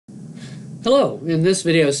Hello, in this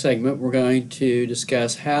video segment we're going to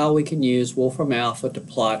discuss how we can use Wolfram Alpha to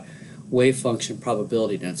plot wave function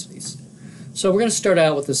probability densities. So we're going to start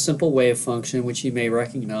out with a simple wave function which you may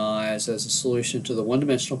recognize as a solution to the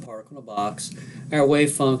one-dimensional particle in a box. Our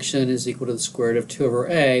wave function is equal to the square root of 2 over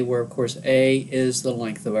a, where of course a is the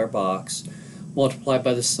length of our box, multiplied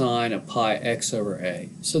by the sine of pi x over a.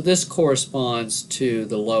 So this corresponds to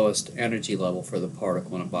the lowest energy level for the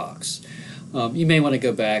particle in a box. You may want to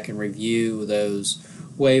go back and review those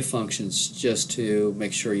wave functions just to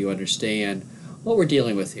make sure you understand what we're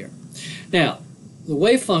dealing with here. Now, the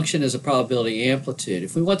wave function is a probability amplitude.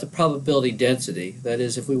 If we want the probability density, that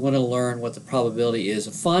is, if we want to learn what the probability is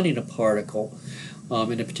of finding a particle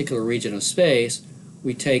in a particular region of space,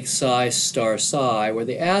 we take psi star psi, where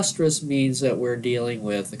the asterisk means that we're dealing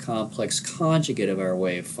with the complex conjugate of our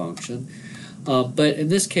wave function. But in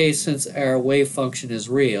this case, since our wave function is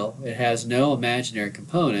real, it has no imaginary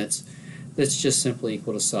components, that's just simply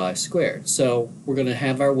equal to psi squared. So we're going to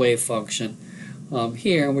have our wave function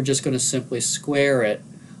here, and we're just going to simply square it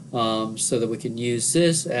so that we can use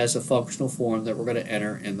this as a functional form that we're going to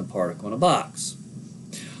enter in the particle in a box.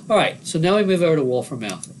 Alright, so now we move over to Wolfram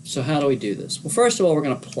Alpha. So how do we do this? Well, first of all, we're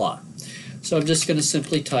going to plot. So I'm just going to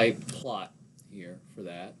simply type plot here for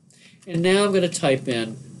that. And now I'm going to type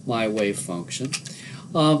in my wave function.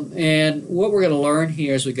 And what we're going to learn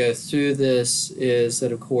here as we go through this is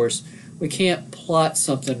that, of course, we can't plot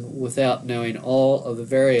something without knowing all of the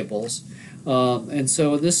variables. And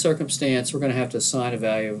so in this circumstance, we're going to have to assign a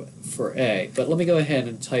value for a. But let me go ahead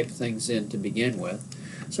and type things in to begin with.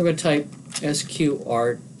 So I'm going to type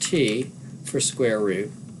sqrt for square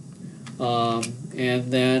root.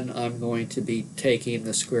 And then I'm going to be taking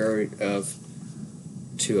the square root of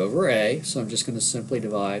 2 over a, so I'm just going to simply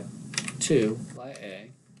divide 2 by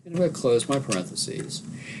a, and I'm going to close my parentheses.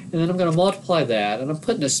 And then I'm going to multiply that, and I'm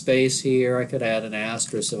putting a space here. I could add an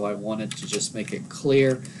asterisk if I wanted to just make it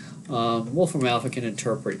clear. Wolfram Alpha can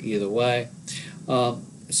interpret either way.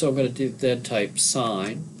 So I'm going to then type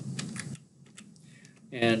sine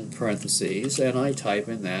and parentheses, and I type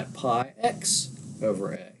in that pi x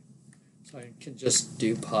over a. So I can just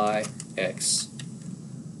do pi x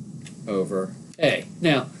over a.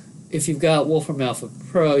 Now, if you've got Wolfram Alpha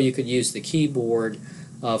Pro, you could use the keyboard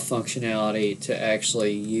functionality to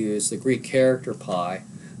actually use the Greek character pi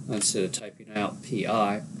instead of typing out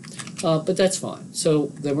pi, but that's fine. So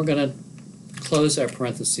then we're going to close our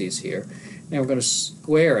parentheses here, and we're going to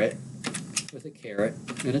square it with a caret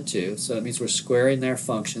and a 2, so that means we're squaring their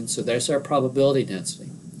function, so there's our probability density.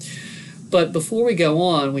 But before we go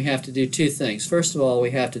on, we have to do two things. First of all,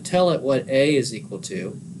 we have to tell it what a is equal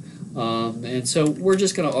to. And so we're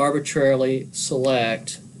just going to arbitrarily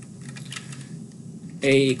select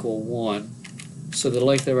a equal 1, so the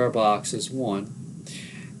length of our box is 1,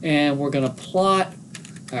 and we're going to plot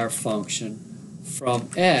our function from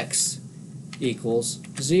x equals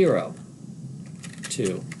 0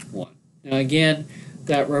 to 1. Now again,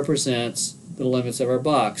 that represents the limits of our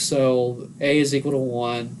box. So a is equal to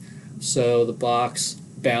 1, so the box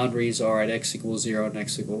boundaries are at x equals 0 and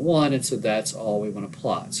x equals 1, and so that's all we want to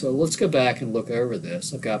plot. So let's go back and look over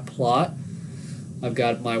this. I've got plot, I've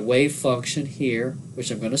got my wave function here,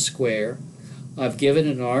 which I'm going to square. I've given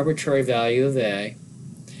it an arbitrary value of a,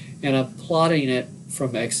 and I'm plotting it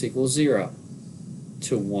from x equals 0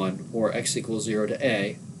 to 1, or x equals 0 to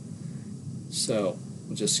a. So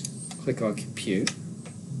we'll just click on compute,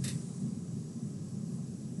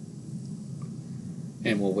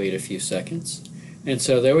 and we'll wait a few seconds. And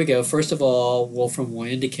so there we go. First of all, Wolfram will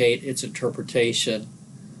indicate its interpretation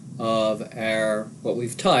of what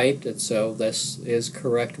we've typed, and so this is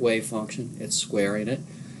correct wave function. It's squaring it.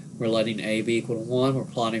 We're letting a be equal to 1. We're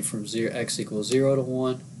plotting from x equals 0 to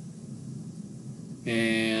 1,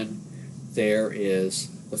 and there is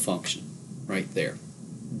the function right there.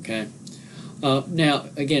 Okay. Now,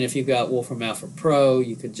 again, if you've got Wolfram Alpha Pro,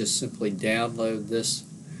 you could just simply download this.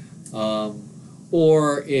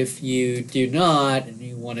 Or if you do not and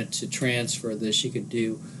you wanted to transfer this, you could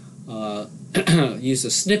do use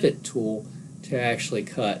the snippet tool to actually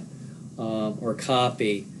cut or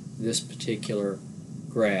copy this particular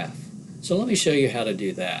graph. So let me show you how to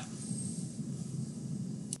do that.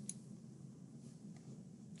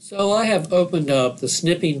 So I have opened up the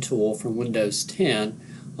snipping tool from Windows 10,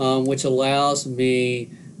 which allows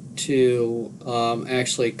me to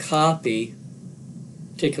actually copy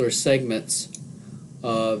particular segments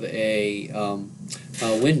of a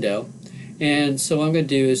window. And so what I'm going to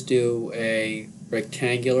do is do a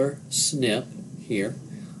rectangular snip here,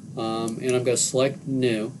 and I'm going to select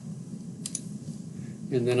new,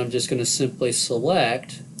 and then I'm just going to simply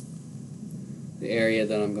select the area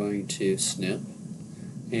that I'm going to snip,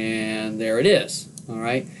 and there it is. All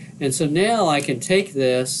right, and so now I can take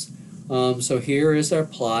this, so here is our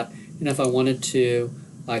plot, and if I wanted to,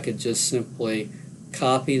 I could just simply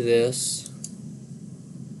copy this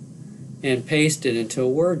and paste it into a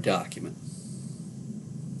Word document.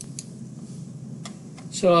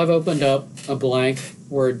 So I've opened up a blank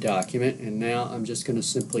Word document, and now I'm just going to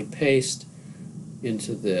simply paste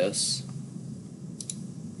into this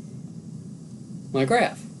my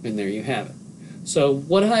graph, and there you have it. So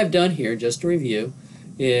what I've done here, just to review,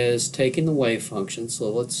 is taking the wave function. So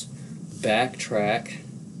let's backtrack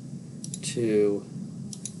to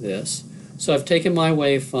this. So I've taken my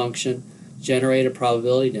wave function, generated a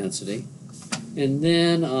probability density, and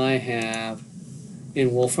then I have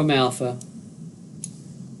in Wolfram Alpha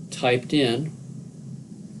typed in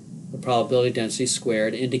the probability density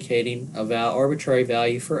squared, indicating a arbitrary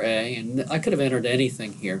value for A, and I could have entered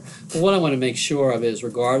anything here, but what I want to make sure of is,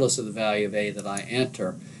 regardless of the value of A that I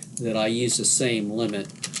enter, that I use the same limit.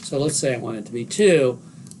 So let's say I want it to be 2,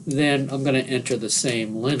 then I'm going to enter the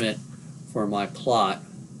same limit for my plot,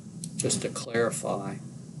 just to clarify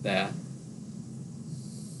that.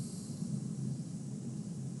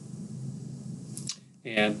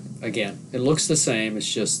 And again, it looks the same,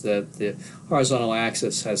 it's just that the horizontal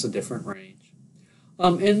axis has a different range.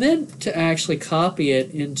 And then to actually copy it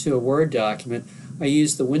into a Word document, I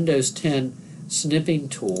use the Windows 10 Snipping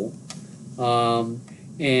tool,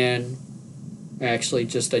 and actually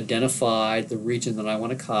just identified the region that I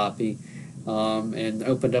want to copy, and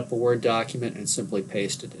opened up a Word document and simply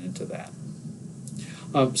pasted it into that.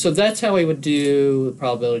 So that's how we would do the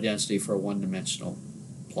probability density for a one-dimensional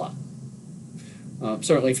plot.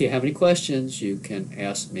 Certainly, if you have any questions, you can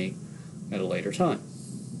ask me at a later time.